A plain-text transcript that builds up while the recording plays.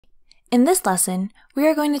In this lesson, we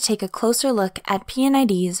are going to take a closer look at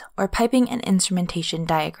P&IDs, or piping and instrumentation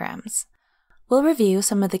diagrams. We'll review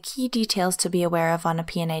some of the key details to be aware of on a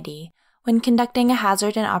P&ID when conducting a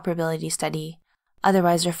hazard and operability study,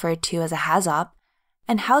 otherwise referred to as a HAZOP,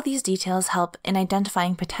 and how these details help in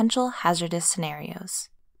identifying potential hazardous scenarios.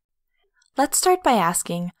 Let's start by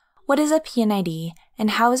asking, what is a P&ID and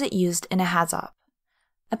how is it used in a HAZOP?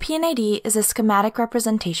 A P&ID is a schematic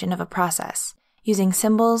representation of a process, using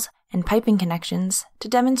symbols and piping connections to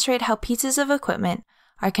demonstrate how pieces of equipment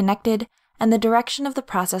are connected and the direction of the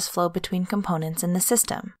process flow between components in the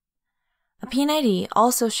system. A P&ID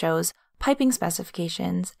also shows piping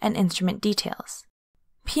specifications and instrument details.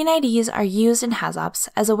 P&IDs are used in HAZOPs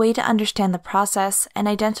as a way to understand the process and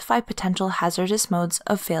identify potential hazardous modes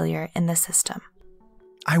of failure in the system.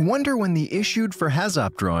 I wonder when the issued for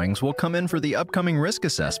HAZOP drawings will come in for the upcoming risk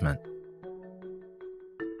assessment.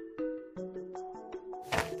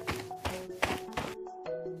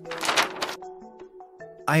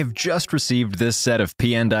 I have just received this set of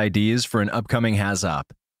P&IDs for an upcoming HAZOP.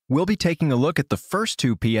 We'll be taking a look at the first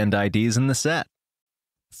two P&IDs in the set.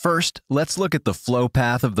 First, let's look at the flow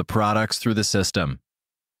path of the products through the system.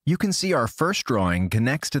 You can see our first drawing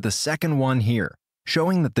connects to the second one here,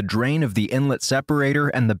 showing that the drain of the inlet separator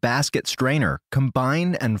and the basket strainer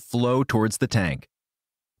combine and flow towards the tank.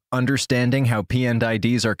 Understanding how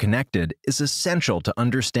P&IDs are connected is essential to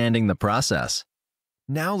understanding the process.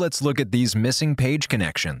 Now let's look at these missing page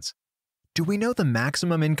connections. Do we know the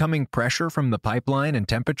maximum incoming pressure from the pipeline and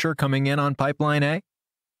temperature coming in on pipeline A?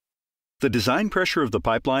 The design pressure of the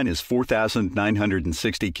pipeline is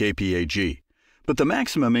 4,960 kPa(g), but the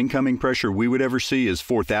maximum incoming pressure we would ever see is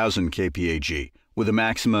 4,000 kPa(g), with a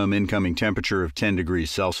maximum incoming temperature of 10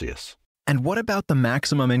 degrees Celsius. And what about the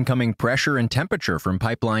maximum incoming pressure and temperature from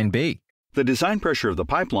pipeline B? The design pressure of the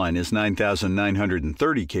pipeline is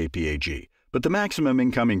 9,930 kPa(g), but the maximum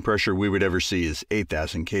incoming pressure we would ever see is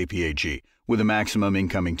 8,000 kPa(g), with a maximum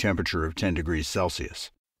incoming temperature of 10 degrees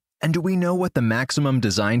Celsius. And do we know what the maximum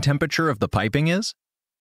design temperature of the piping is?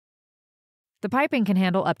 The piping can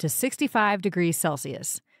handle up to 65 degrees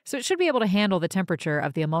Celsius, so it should be able to handle the temperature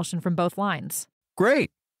of the emulsion from both lines.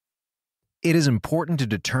 Great! It is important to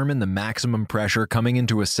determine the maximum pressure coming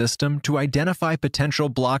into a system to identify potential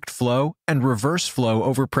blocked flow and reverse flow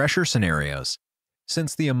over pressure scenarios.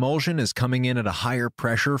 Since the emulsion is coming in at a higher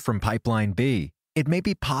pressure from pipeline B, it may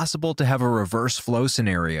be possible to have a reverse flow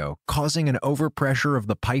scenario causing an overpressure of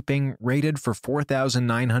the piping rated for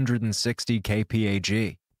 4,960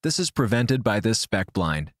 kPa(g). This is prevented by this spec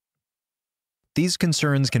blind. These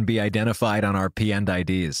concerns can be identified on our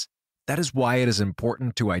P&IDs. That is why it is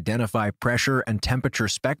important to identify pressure and temperature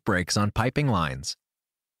spec breaks on piping lines.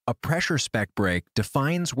 A pressure spec break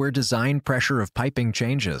defines where design pressure of piping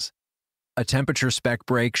changes. A temperature spec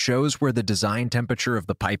break shows where the design temperature of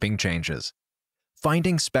the piping changes.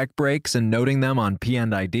 Finding spec breaks and noting them on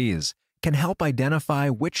P&IDs can help identify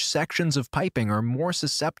which sections of piping are more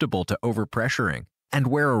susceptible to overpressuring and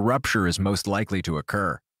where a rupture is most likely to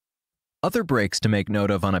occur. Other breaks to make note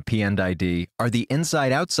of on a P&ID are the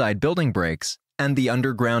inside-outside building breaks and the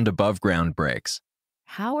underground-above-ground breaks.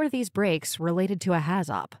 How are these breaks related to a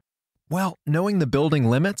HAZOP? Well, knowing the building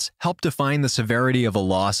limits help define the severity of a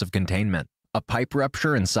loss of containment. A pipe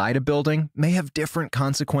rupture inside a building may have different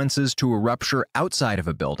consequences to a rupture outside of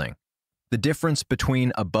a building. The difference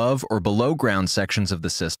between above or below ground sections of the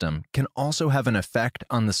system can also have an effect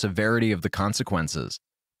on the severity of the consequences,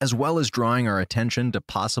 as well as drawing our attention to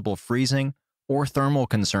possible freezing or thermal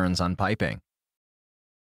concerns on piping.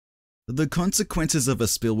 The consequences of a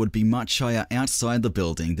spill would be much higher outside the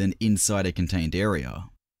building than inside a contained area.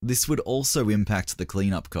 This would also impact the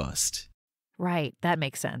cleanup cost. Right, that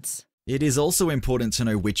makes sense. It is also important to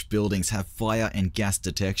know which buildings have fire and gas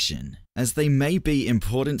detection, as they may be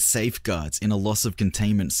important safeguards in a loss of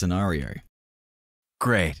containment scenario.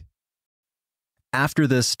 Great. After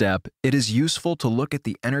this step, it is useful to look at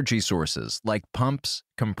the energy sources like pumps,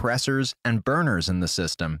 compressors, and burners in the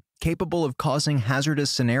system capable of causing hazardous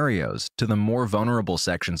scenarios to the more vulnerable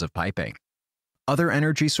sections of piping. Other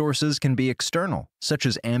energy sources can be external, such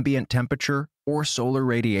as ambient temperature or solar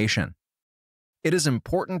radiation. It is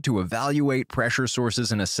important to evaluate pressure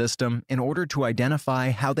sources in a system in order to identify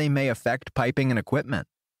how they may affect piping and equipment.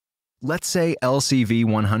 Let's say LCV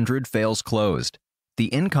 100 fails closed. The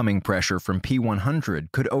incoming pressure from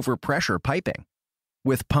P100 could overpressure piping.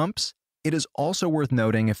 With pumps, it is also worth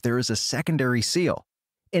noting if there is a secondary seal,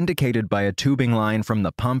 indicated by a tubing line from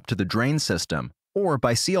the pump to the drain system or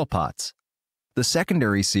by seal pots. The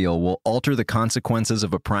secondary seal will alter the consequences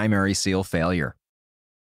of a primary seal failure.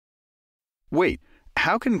 Wait,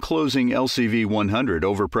 How can closing LCV 100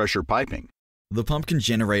 overpressure piping? The pump can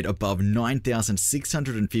generate above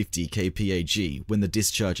 9,650 kpag when the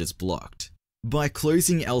discharge is blocked. By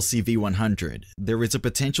closing LCV 100, there is a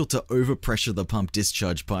potential to overpressure the pump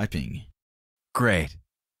discharge piping. Great.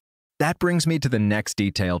 That brings me to the next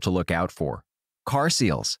detail to look out for: car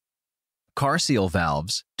seals. Car seal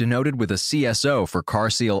valves, denoted with a CSO for car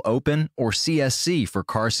seal open or CSC for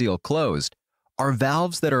car seal closed, are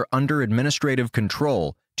valves that are under administrative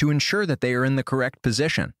control to ensure that they are in the correct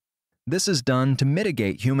position. This is done to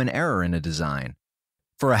mitigate human error in a design.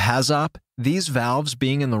 For a HAZOP, these valves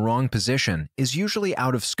being in the wrong position is usually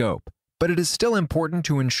out of scope, but it is still important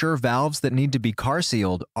to ensure valves that need to be car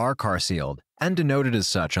sealed are car sealed and denoted as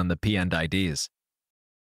such on the P&IDs.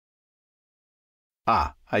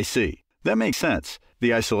 Ah, I see. That makes sense.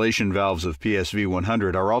 The isolation valves of PSV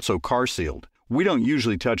 100 are also car sealed. We don't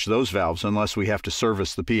usually touch those valves unless we have to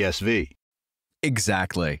service the PSV.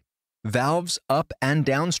 Exactly. Valves up and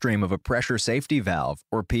downstream of a pressure safety valve,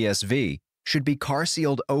 or PSV, should be car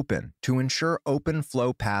sealed open to ensure open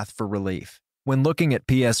flow path for relief. When looking at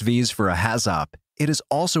PSVs for a HAZOP, it is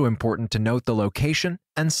also important to note the location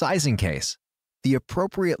and sizing case. The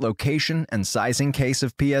appropriate location and sizing case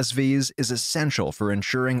of PSVs is essential for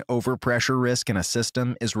ensuring overpressure risk in a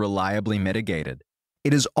system is reliably mitigated.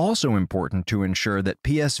 It is also important to ensure that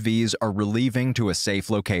PSVs are relieving to a safe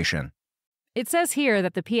location. It says here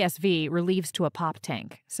that the PSV relieves to a pop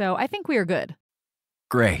tank, so I think we are good.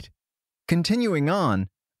 Great. Continuing on,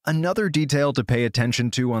 another detail to pay attention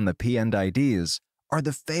to on the P&IDs are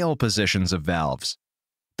the fail positions of valves.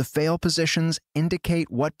 The fail positions indicate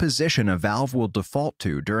what position a valve will default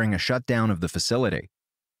to during a shutdown of the facility.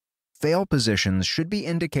 Fail positions should be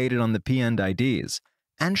indicated on the P&IDs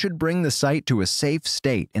and should bring the site to a safe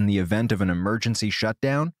state in the event of an emergency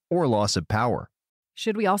shutdown or loss of power.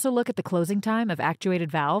 Should we also look at the closing time of actuated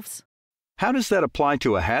valves? How does that apply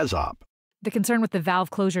to a HAZOP? The concern with the valve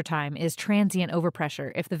closure time is transient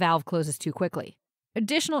overpressure if the valve closes too quickly.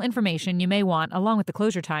 Additional information you may want along with the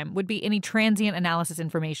closure time would be any transient analysis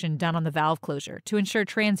information done on the valve closure to ensure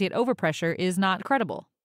transient overpressure is not credible.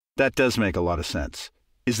 That does make a lot of sense.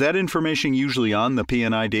 Is that information usually on the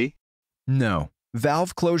P&ID? No.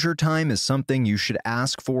 Valve closure time is something you should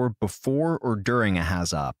ask for before or during a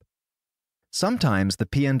HAZOP. Sometimes the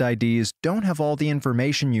P&IDs don't have all the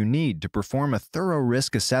information you need to perform a thorough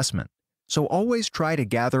risk assessment, so always try to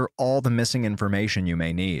gather all the missing information you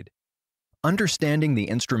may need. Understanding the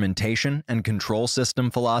instrumentation and control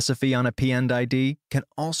system philosophy on a P&ID can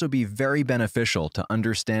also be very beneficial to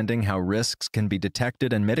understanding how risks can be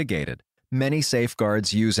detected and mitigated. Many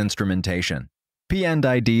safeguards use instrumentation.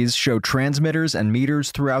 P&IDs show transmitters and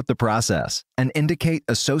meters throughout the process and indicate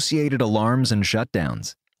associated alarms and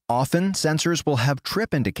shutdowns. Often, sensors will have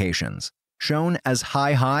trip indications, shown as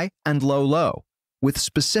high-high and low-low, with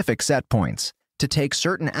specific set points to take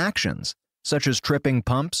certain actions, such as tripping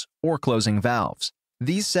pumps or closing valves.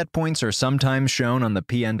 These set points are sometimes shown on the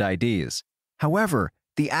P&IDs. However,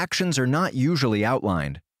 the actions are not usually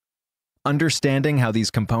outlined. Understanding how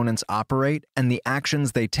these components operate and the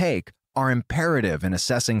actions they take are imperative in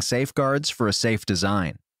assessing safeguards for a safe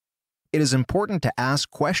design. It is important to ask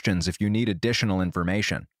questions if you need additional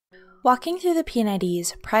information. Walking through the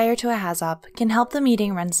P&IDs prior to a HAZOP can help the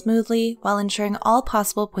meeting run smoothly while ensuring all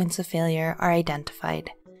possible points of failure are identified.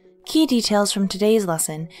 Key details from today's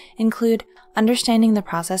lesson include understanding the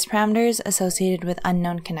process parameters associated with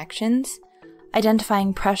unknown connections,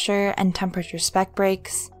 identifying pressure and temperature spec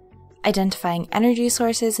breaks, identifying energy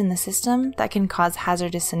sources in the system that can cause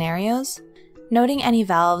hazardous scenarios, noting any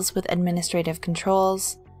valves with administrative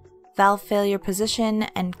controls, valve failure position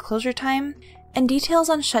and closure time, and details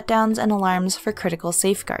on shutdowns and alarms for critical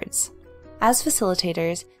safeguards. As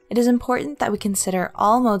facilitators, it is important that we consider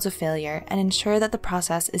all modes of failure and ensure that the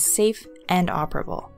process is safe and operable.